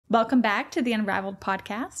Welcome back to the Unraveled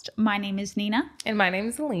podcast. My name is Nina. And my name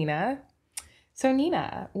is Alina. So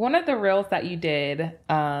Nina, one of the reels that you did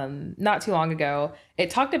not too long ago, it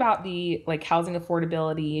talked about the housing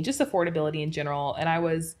affordability, just affordability in general. And I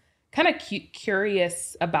was kind of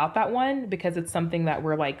curious about that one because it's something that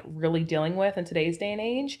we're really dealing with in today's day and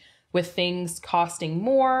age, with things costing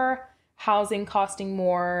more, housing costing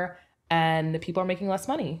more, and people are making less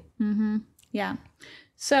money. Mm-hmm. Yeah.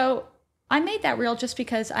 So I made that reel just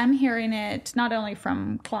because I'm hearing it not only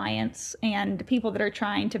from clients and people that are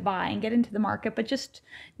trying to buy and get into the market, but just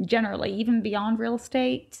generally, even beyond real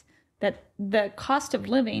estate, that the cost of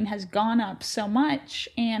living has gone up so much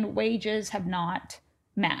and wages have not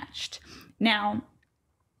matched. Now,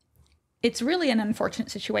 it's really an unfortunate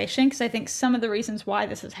situation because I think some of the reasons why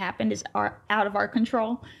this has happened are out of our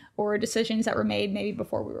control, or decisions that were made maybe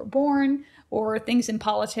before we were born, or things in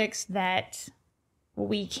politics that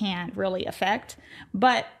we can't really affect.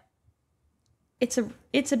 But it's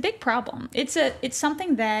a big problem. It's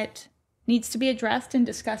something that needs to be addressed and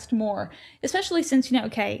discussed more, especially since,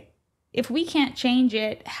 if we can't change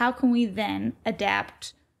it, how can we then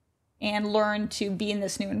adapt and learn to be in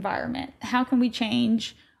this new environment? How can we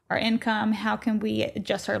change our income? How can we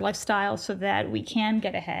adjust our lifestyle so that we can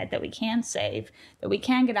get ahead, that we can save, that we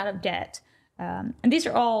can get out of debt? And these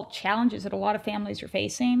are all challenges that a lot of families are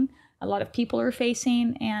facing, a lot of people are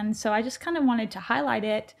facing. And so I just kind of wanted to highlight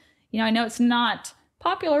it. I know it's not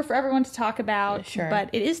popular for everyone to talk about, sure, but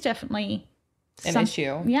it is definitely an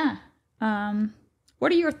issue. Yeah.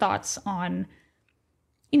 What are your thoughts on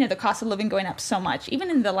the cost of living going up so much? Even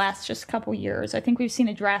in the last just couple years, I think we've seen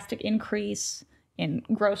a drastic increase in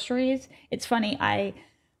groceries. It's funny, I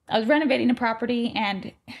was renovating a property,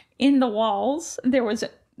 and in the walls there was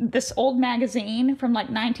this old magazine from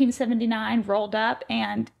 1979 rolled up,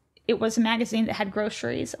 and it was a magazine that had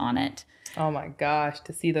groceries on it. Oh my gosh,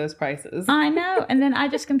 to see those prices. I know. And then I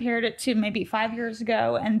just compared it to maybe 5 years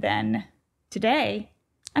ago and then today.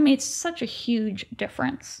 It's such a huge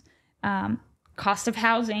difference. Cost of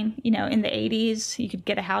housing, in the 80s, you could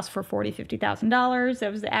get a house for $40,000, $50,000.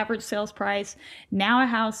 That was the average sales price. Now a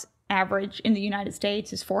house average in the United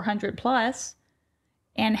States is 400 plus.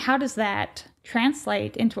 And how does that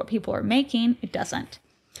translate into what people are making? It doesn't.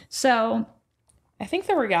 So I think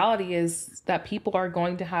the reality is that people are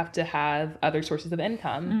going to have other sources of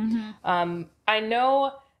income. Mm-hmm. I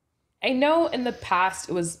know in the past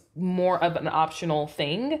it was more of an optional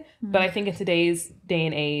thing, mm-hmm. but I think in today's day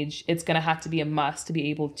and age, it's going to have to be a must to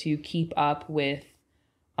be able to keep up with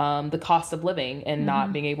the cost of living and mm-hmm.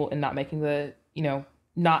 not making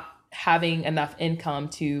not having enough income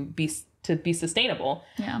to be sustainable.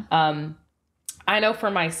 Yeah. I know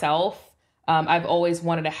for myself, I've always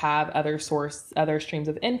wanted to have other streams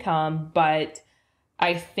of income, but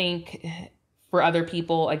I think for other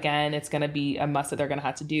people, again, it's going to be a must that they're going to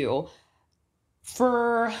have to do.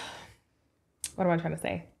 What am I trying to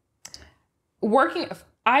say?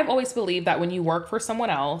 I've always believed that when you work for someone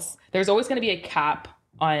else, there's always going to be a cap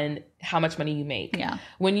on how much money you make. Yeah.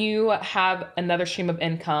 When you have another stream of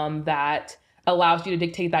income that allows you to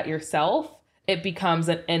dictate that yourself, it becomes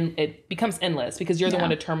endless because you're the one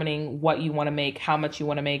determining what you want to make, how much you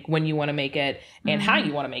want to make, when you want to make it, and mm-hmm. how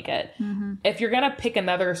you want to make it. Mm-hmm. If you're going to pick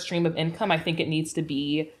another stream of income, I think it needs to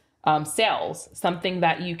be sales, something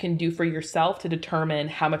that you can do for yourself to determine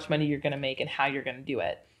how much money you're going to make and how you're going to do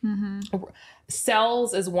it. Mm-hmm.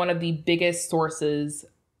 Sales is one of the biggest sources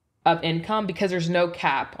of income because there's no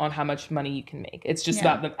cap on how much money you can make. It's just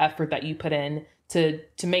about the effort that you put in to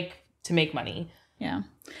make money. Yeah.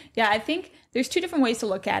 Yeah, I think there's two different ways to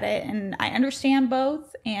look at it, and I understand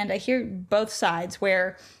both, and I hear both sides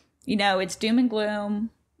where, it's doom and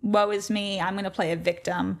gloom, woe is me, I'm going to play a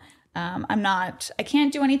victim, I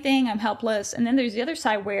can't do anything, I'm helpless. And then there's the other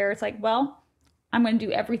side where it's well, I'm going to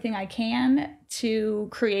do everything I can to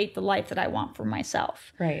create the life that I want for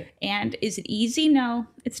myself. Right. And is it easy? No,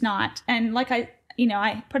 it's not. And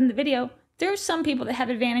I put in the video, there's some people that have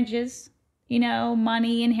advantages,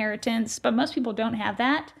 money, inheritance, but most people don't have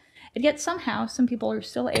that. And yet somehow some people are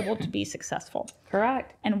still able to be successful.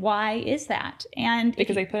 Correct. And why is that? And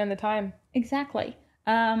because they put in the time. Exactly.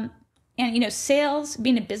 And sales,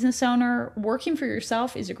 being a business owner, working for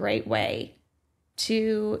yourself is a great way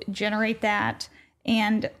to generate that.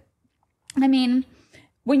 And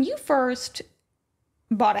when you first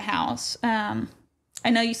bought a house, I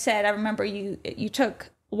know you said, I remember you took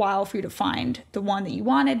while for you to find the one that you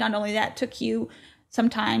wanted. Not only that, it took you some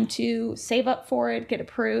time to save up for it, get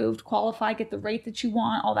approved, qualify, get the rate that you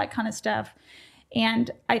want, all that kind of stuff.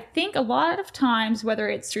 And I think a lot of times, whether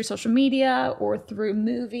it's through social media or through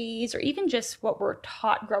movies or even just what we're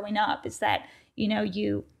taught growing up, is that,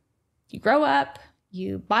 you You grow up,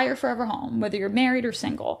 you buy your forever home, whether you're married or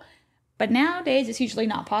single. But nowadays, it's usually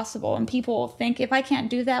not possible. And people think, if I can't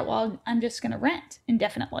do that, well, I'm just going to rent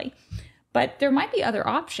indefinitely. But there might be other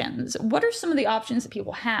options. What are some of the options that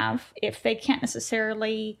people have if they can't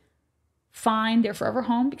necessarily find their forever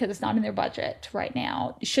home because it's not in their budget right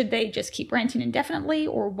now? Should they just keep renting indefinitely,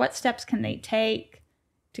 or what steps can they take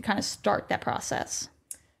to kind of start that process?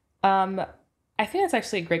 I think that's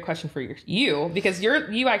actually a great question for you because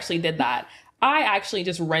you actually did that. I actually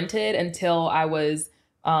just rented until I was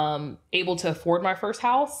able to afford my first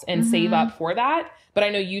house and save up for that. But I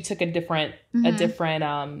know you took a different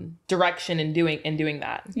direction in doing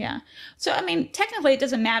that. Yeah. So, I mean, technically it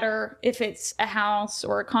doesn't matter if it's a house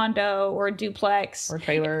or a condo or a duplex. Or a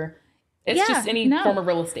trailer. It's just any form of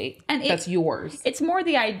real estate that's yours. It's more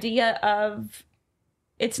the idea of,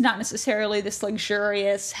 it's not necessarily this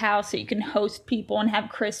luxurious house that you can host people and have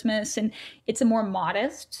Christmas. And it's a more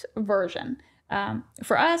modest version.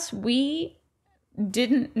 For us, we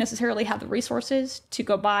didn't necessarily have the resources to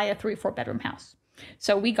go buy a 3 or 4 bedroom house.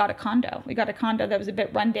 So we got a condo. We got a condo that was a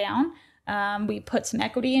bit run down. We put some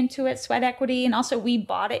equity into it, sweat equity, and also we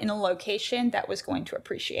bought it in a location that was going to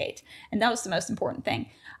appreciate. And that was the most important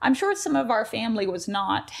thing. I'm sure some of our family was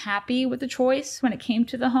not happy with the choice when it came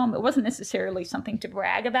to the home. It wasn't necessarily something to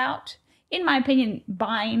brag about. In my opinion,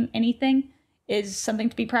 buying anything is something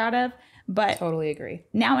to be proud of. But totally agree.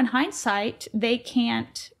 Now in hindsight, they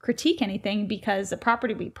can't critique anything because the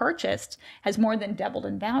property we purchased has more than doubled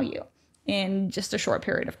in value in just a short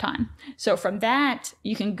period of time. So from that,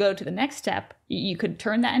 you can go to the next step. You could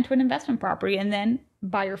turn that into an investment property and then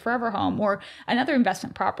buy your forever home or another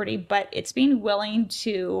investment property. But it's being willing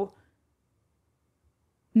to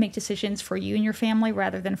make decisions for you and your family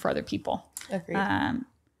rather than for other people. Agreed.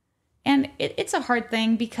 And it's a hard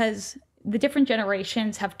thing because the different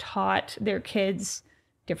generations have taught their kids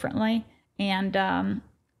differently. And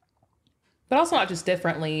but also not just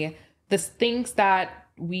differently. The things that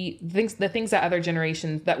other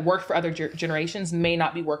generations that work for other generations may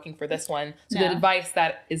not be working for this one. So the advice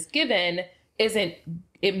that is given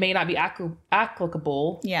it may not be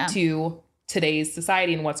applicable to today's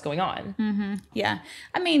society and what's going on. Mm-hmm. Yeah.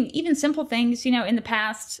 I mean, even simple things, in the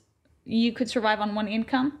past, you could survive on one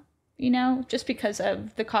income, just because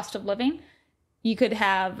of the cost of living. You could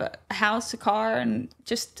have a house, a car, and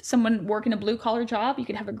just someone working a blue collar job. You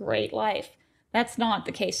could have a great life. That's not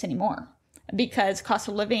the case anymore because cost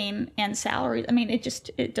of living and salaries, I mean,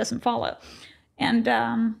 it doesn't follow.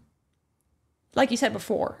 And like you said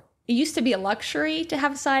before, it used to be a luxury to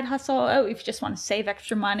have a side hustle. Oh, if you just want to save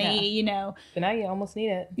extra money, But now you almost need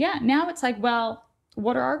it. Yeah. Now it's like, well,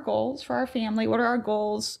 what are our goals for our family? What are our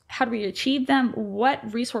goals? How do we achieve them?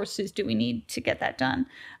 What resources do we need to get that done?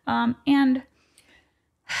 And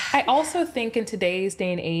I also think in today's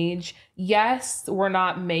day and age, yes, we're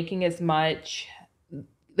not making as much.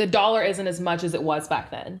 The dollar isn't as much as it was back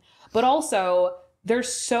then. But also, there's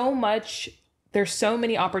so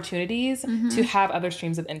many opportunities to have other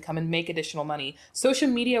streams of income and make additional money. Social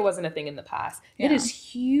media wasn't a thing in the past. Yeah. It is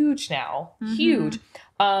huge now. Huge.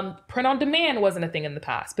 Print on demand wasn't a thing in the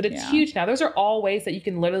past, but it's huge now. Those are all ways that you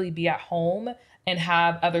can literally be at home and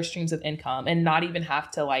have other streams of income and not even have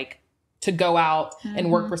to go out and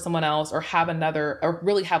work for someone else or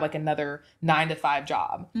really have another 9-to-5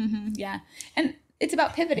 job. Yeah. And it's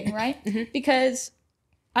about pivoting, right? Because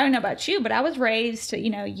I don't know about you, but I was raised,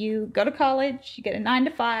 you go to college, you get a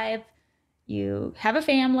 9-to-5, you have a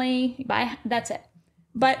family, you buy, that's it.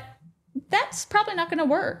 But that's probably not going to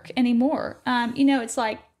work anymore. It's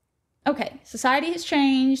like, okay, society has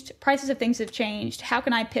changed, prices of things have changed. How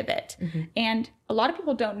can I pivot? And a lot of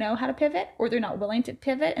people don't know how to pivot or they're not willing to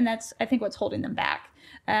pivot. And that's, I think, what's holding them back.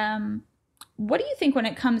 What do you think when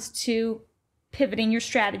it comes to pivoting your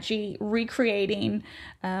strategy, recreating,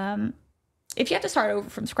 if you have to start over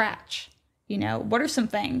from scratch, what are some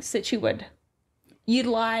things that you would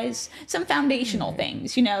utilize, some foundational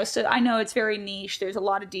things, so I know it's very niche. There's a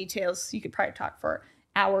lot of details. You could probably talk for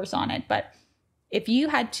hours on it, but if you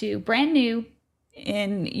had to brand new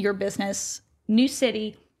in your business, new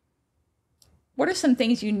city, what are some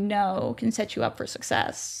things can set you up for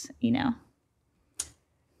success,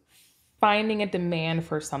 Finding a demand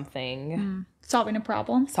for something. Solving a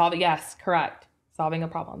problem. Yes, correct. Solving a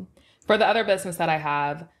problem. For the other business that I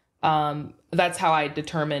have, that's how I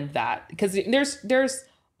determined that. Because there's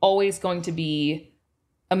always going to be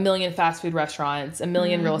a million fast food restaurants, a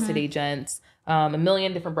million real estate agents, a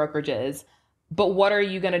million different brokerages. But what are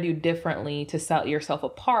you going to do differently to set yourself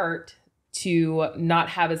apart to not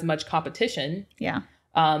have as much competition? Yeah.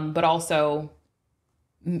 But also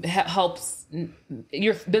helps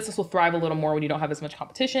your business will thrive a little more when you don't have as much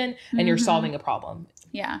competition and you're solving a problem.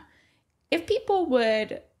 Yeah. If people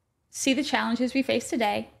would see the challenges we face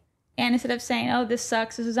today, and instead of saying, oh, this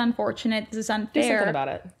sucks, this is unfortunate, this is unfair. Do something about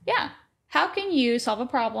it. Yeah. How can you solve a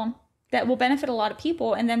problem that will benefit a lot of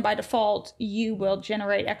people? And then by default, you will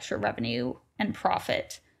generate extra revenue and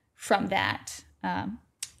profit from that.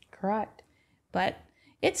 Correct. But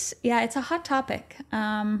it's a hot topic.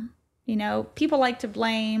 People like to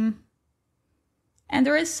blame, and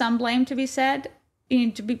there is some blame to be said,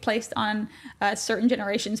 to be placed on certain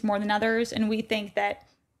generations more than others. And we think that,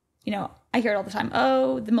 I hear it all the time.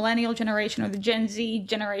 Oh, the millennial generation or the Gen Z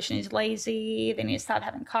generation is lazy. They need to stop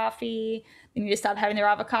having coffee. They need to stop having their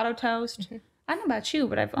avocado toast. Mm-hmm. I don't know about you,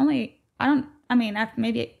 but I've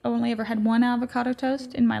maybe only ever had one avocado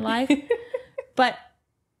toast in my life. But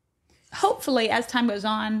hopefully, as time goes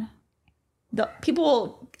on, the people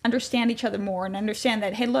will understand each other more and understand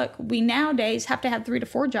that, hey, look, we nowadays have to have 3 to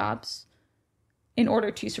 4 jobs in order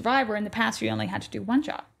to survive, where in the past we only had to do 1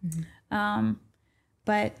 job. Mm-hmm.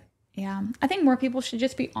 But yeah, I think more people should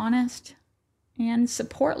just be honest and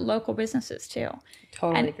support local businesses too.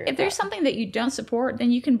 Totally agree. If there's something that you don't support, then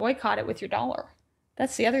you can boycott it with your dollar.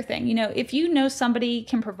 That's the other thing. If you know somebody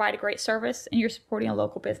can provide a great service and you're supporting a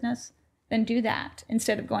local business, then do that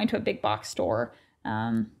instead of going to a big box store.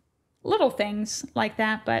 Little things like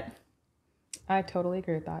that, but I totally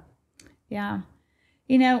agree with that. Yeah.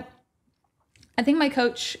 I think my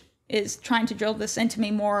coach is trying to drill this into me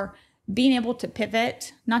more, being able to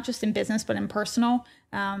pivot, not just in business, but in personal.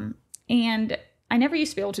 And I never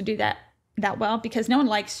used to be able to do that well because no one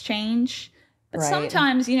likes change. But right.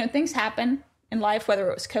 Sometimes, things happen in life, whether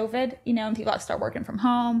it was COVID, and people have to start working from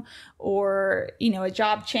home, or, a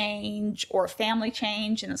job change or a family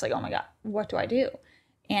change. And it's like, oh my God, what do I do?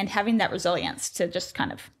 And having that resilience to just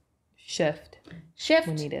kind of shift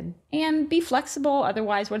when needed and be flexible.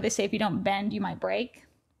 Otherwise, what do they say? If you don't bend, you might break.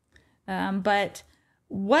 But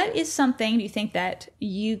what is something do you think that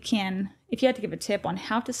you can, if you had to give a tip on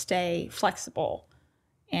how to stay flexible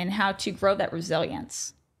and how to grow that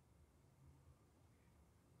resilience?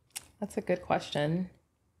 That's a good question.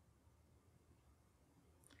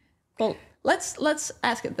 Well, let's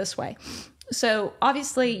ask it this way. So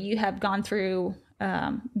obviously you have gone through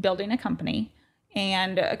building a company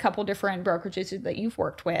and a couple different brokerages that you've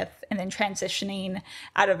worked with, and then transitioning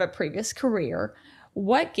out of a previous career.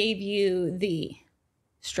 What gave you the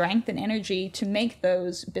strength and energy to make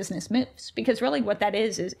those business moves? Because really what that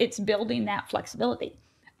is it's building that flexibility.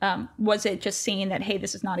 Was it just seeing that, hey,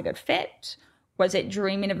 this is not a good fit? Was it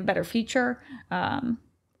dreaming of a better future?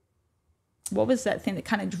 What was that thing that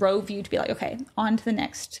kind of drove you to be like, okay, on to the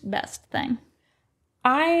next best thing?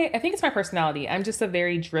 I think it's my personality. I'm just a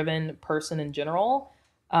very driven person in general.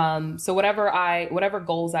 So whatever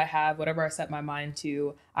goals I have, whatever I set my mind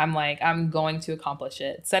to, I'm going to accomplish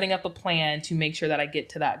it. Setting up a plan to make sure that I get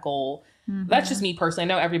to that goal. Mm-hmm. That's just me personally.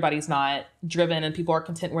 I know everybody's not driven and people are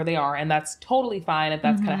content where they are, and that's totally fine if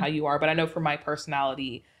that's kind of how you are. But I know for my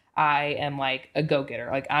personality, I am like a go-getter.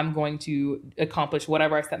 Like I'm going to accomplish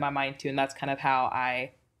whatever I set my mind to. And that's kind of how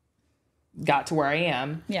I got to where I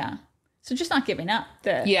am. Yeah. So just not giving up,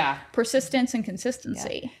 persistence and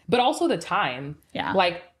consistency. Yeah. But also the time. Yeah.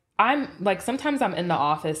 Sometimes I'm in the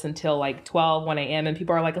office until 12, 1 a.m. and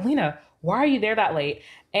people are like, Alina, why are you there that late?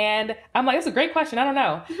 And I'm like, that's a great question. I don't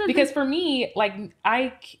know. Because for me,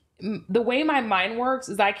 the way my mind works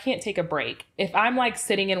is I can't take a break. If I'm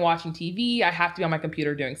sitting and watching TV, I have to be on my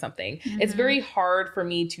computer doing something. Mm-hmm. It's very hard for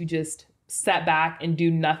me to just sit back and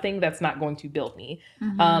do nothing that's not going to build me.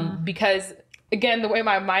 Mm-hmm. Because again, the way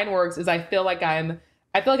my mind works is I feel like I'm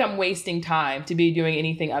wasting time to be doing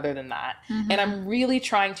anything other than that. Mm-hmm. And I'm really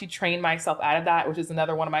trying to train myself out of that, which is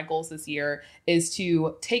another one of my goals this year, is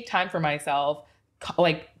to take time for myself,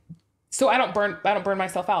 so I don't burn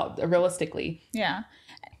myself out realistically. Yeah.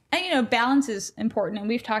 And, balance is important. And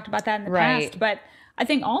we've talked about that in the past. But I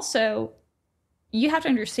think also you have to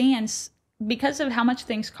understand, because of how much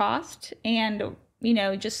things cost and,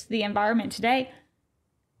 just the environment today,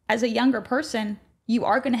 as a younger person, you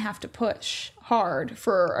are going to have to push hard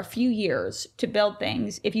for a few years to build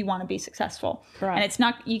things if you want to be successful. Correct.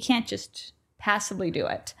 And you can't just passively do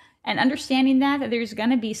it. And understanding that there's going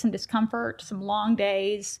to be some discomfort, some long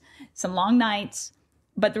days, some long nights,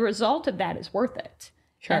 but the result of that is worth it.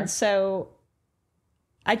 Sure. And so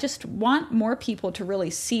I just want more people to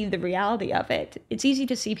really see the reality of it. It's easy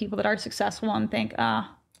to see people that are successful and think,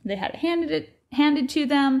 they had it handed to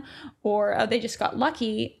them, or they just got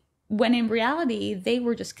lucky. When in reality, they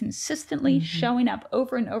were just consistently showing up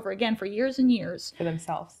over and over again for years and years. For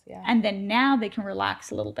themselves, yeah. And then now they can relax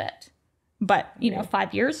a little bit But,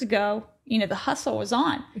 5 years ago, the hustle was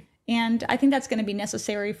on. And I think that's going to be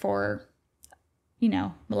necessary for,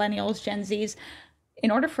 millennials, Gen Zs,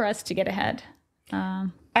 in order for us to get ahead. I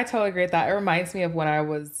totally agree with that. It reminds me of when I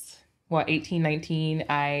was, 18, 19,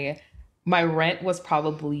 my rent was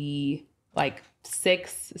probably like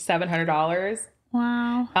 $600-$700.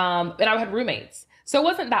 Wow. And I had roommates. So it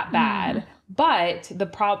wasn't that bad. But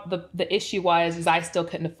the issue is I still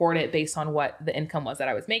couldn't afford it based on what the income was that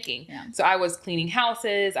I was making. Yeah. So I was cleaning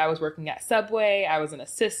houses. I was working at Subway. I was an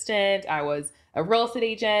assistant. I was a real estate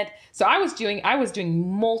agent. So I was doing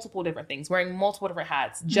multiple different things, wearing multiple different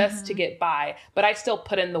hats just to get by. But I still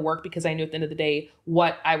put in the work because I knew at the end of the day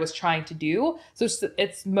what I was trying to do. So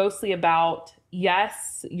it's mostly about,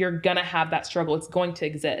 yes, you're going to have that struggle. It's going to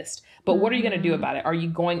exist. But what are you going to do about it? Are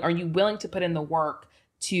you willing to put in the work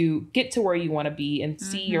to get to where you want to be and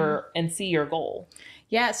see your goal?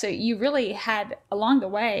 Yeah. So you really had, along the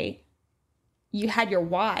way, you had your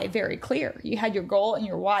why very clear. You had your goal and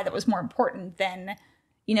your why that was more important than,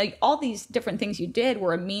 all these different things you did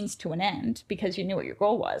were a means to an end because you knew what your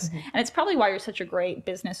goal was. And it's probably why you're such a great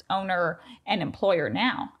business owner and employer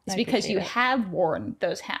now. It's because you have worn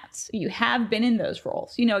those hats. You have been in those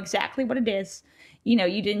roles. You know exactly what it is. You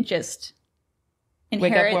didn't just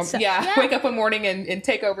wake up one morning and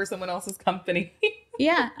take over someone else's company.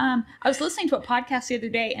 Yeah. I was listening to a podcast the other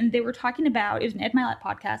day and they were talking about, it was an Ed Mylett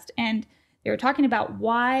podcast, and they were talking about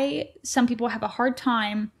why some people have a hard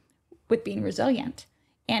time with being resilient.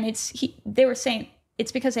 And they were saying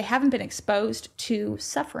it's because they haven't been exposed to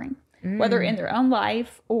suffering, whether in their own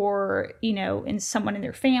life or, in someone in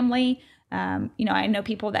their family. I know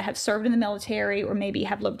people that have served in the military or maybe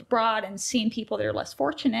have lived abroad and seen people that are less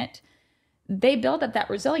fortunate. They build up that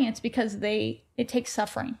resilience because it takes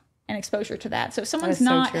suffering and exposure to that. So if someone's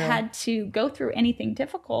had to go through anything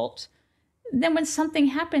difficult, then when something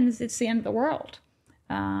happens, it's the end of the world.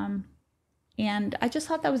 And I just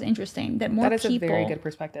thought that was interesting that more people a very good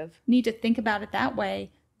perspective. Need to think about it that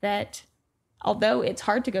way, that although it's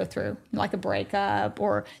hard to go through, like a breakup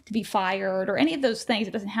or to be fired or any of those things,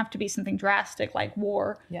 it doesn't have to be something drastic like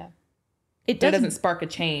war. Yeah. It doesn't spark a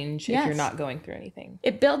change if you're not going through anything.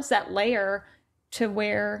 It builds that layer to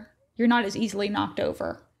where you're not as easily knocked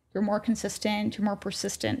over. You're more consistent, you're more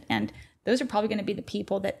persistent. And those are probably going to be the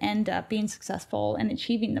people that end up being successful and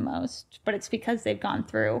achieving the most. But it's because they've gone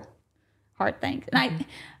through hard things. And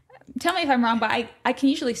tell me if I'm wrong, but I can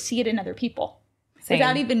usually see it in other people. Same.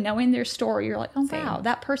 Without even knowing their story. You're like, oh, wow,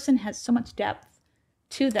 that person has so much depth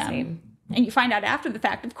to them. Same. And you find out after the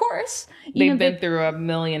fact, of course. They've been through a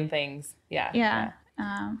million things. Yeah.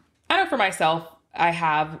 I know for myself, I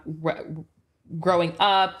have growing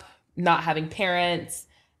up, not having parents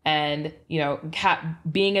and,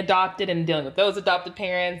 being adopted and dealing with those adopted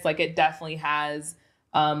parents. Like it definitely has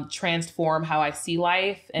transformed how I see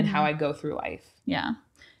life and how I go through life. Yeah.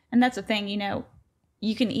 And that's the thing,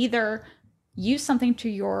 you can either use something to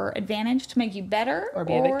your advantage to make you better or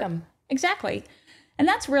be a victim. Exactly. And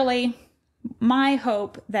that's really my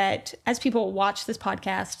hope, that as people watch this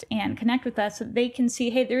podcast and connect with us, they can see,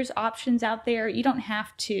 hey, there's options out there. You don't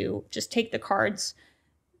have to just take the cards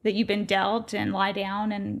that you've been dealt and lie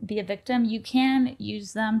down and be a victim. You can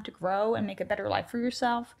use them to grow and make a better life for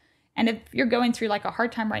yourself. And if you're going through like a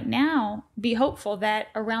hard time right now, be hopeful that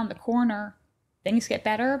around the corner things get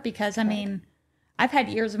better, because I've had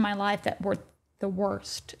years of my life that were the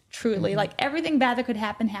worst, truly. Like everything bad that could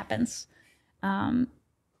happen happens.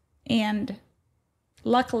 And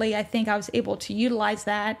luckily, I think I was able to utilize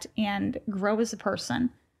that and grow as a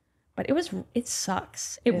person. But it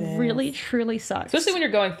sucks. It really, truly sucks. Especially when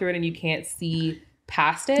you're going through it and you can't see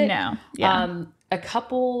past it. No. Yeah. A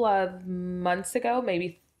couple of months ago,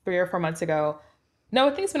 maybe 3 or 4 months ago. No,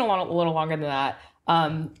 I think it's been a little longer than that.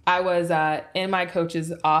 I was in my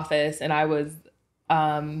coach's office and I was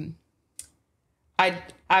like,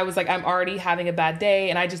 I'm already having a bad day.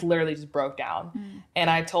 And I just literally just broke down. And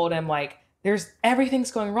I told him like,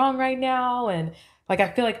 everything's going wrong right now. And like, I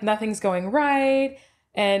feel like nothing's going right.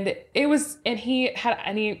 And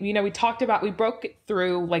we talked about, we broke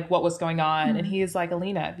through like what was going on. And he's like,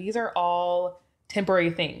 Alina, these are all temporary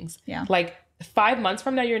things. Yeah. Like 5 months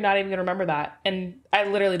from now, you're not even going to remember that. And I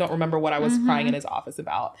literally don't remember what I was crying in his office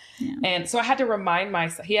about. Yeah. And so I had to remind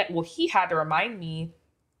myself, he had to remind me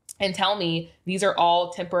and tell me these are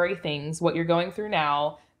all temporary things. What you're going through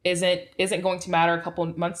now isn't going to matter a couple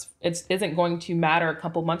months. It isn't going to matter a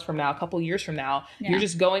couple months from now, a couple years from now. Yeah. You're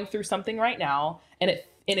just going through something right now. And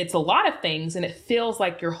it's a lot of things, and it feels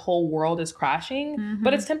like your whole world is crashing,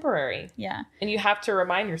 but it's temporary. Yeah. And you have to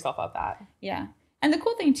remind yourself of that. Yeah. And the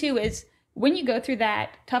cool thing too is when you go through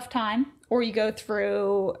that tough time or you go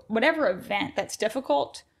through whatever event that's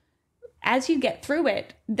difficult, as you get through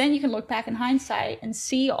it, then you can look back in hindsight and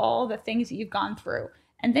see all the things that you've gone through.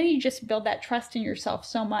 And then you just build that trust in yourself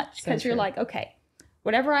so much because you're like, okay,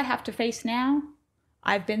 whatever I have to face now,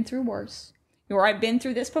 I've been through worse, or I've been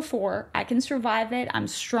through this before. I can survive it. I'm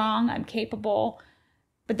strong. I'm capable.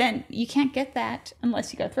 But then you can't get that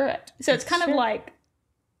unless you go through it. So it's kind of like,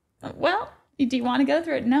 well, do you want to go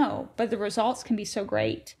through it? No, but the results can be so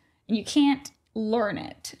great and you can't learn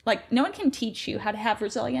it. Like no one can teach you how to have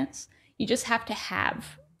resilience. You just have to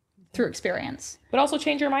have through experience. But also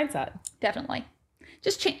change your mindset. Definitely.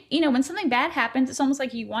 Just change, you know, when something bad happens, it's almost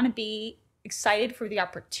like you want to be excited for the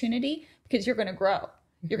opportunity because you're going to grow.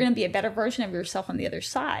 You're going to be a better version of yourself on the other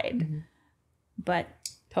side. But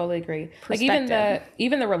totally agree. Like even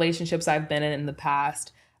the relationships I've been in the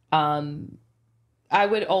past, I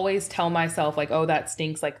would always tell myself like, oh, that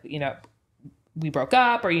stinks. Like, you know, we broke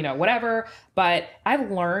up or, you know, whatever. But I've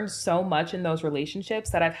learned so much in those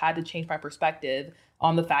relationships that I've had to change my perspective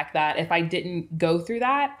on the fact that if I didn't go through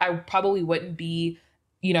that, I probably wouldn't be,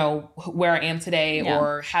 you know, where I am today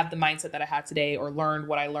or have the mindset that I had today or learned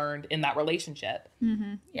what I learned in that relationship.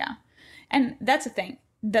 Yeah. And that's the thing.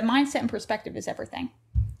 The mindset and perspective is everything.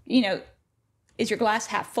 You know, is your glass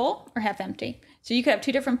half full or half empty? So you could have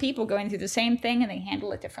two different people going through the same thing and they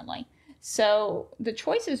handle it differently. So the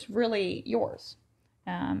choice is really yours,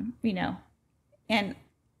 you know, and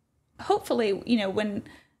hopefully, you know, when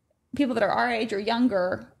people that are our age or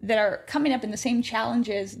younger that are coming up in the same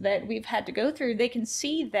challenges that we've had to go through, they can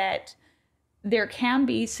see that there can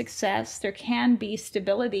be success, there can be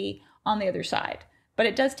stability on the other side, but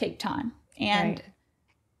it does take time. And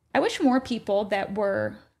I wish more people that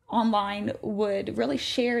were online would really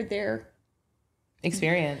share their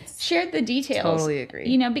experience, share the details. Totally agree.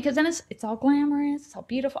 You know, because then it's all glamorous, it's all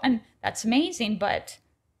beautiful, and that's amazing. But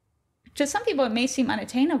to some people, it may seem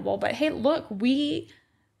unattainable. But hey, look,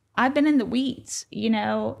 I've been in the weeds. You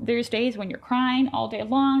know, there's days when you're crying all day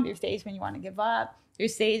long. There's days when you want to give up.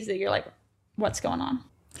 There's days that you're like, what's going on?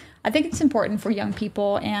 I think it's important for young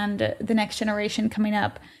people and the next generation coming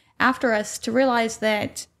up after us to realize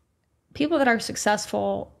that people that are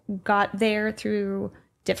successful got there through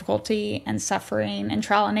difficulty and suffering and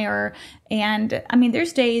trial and error. And I mean,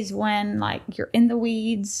 there's days when like you're in the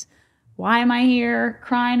weeds. Why am I here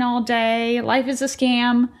crying all day? Life is a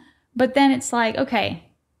scam. But then it's like, okay,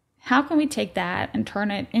 how can we take that and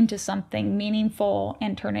turn it into something meaningful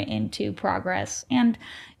and turn it into progress? And,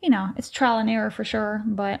 you know, it's trial and error for sure,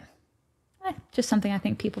 but just something I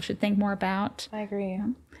think people should think more about. I agree.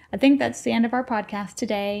 I think that's the end of our podcast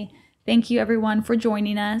today. Thank you, everyone, for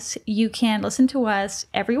joining us. You can listen to us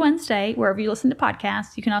every Wednesday, wherever you listen to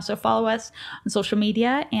podcasts. You can also follow us on social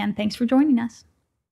media, and thanks for joining us.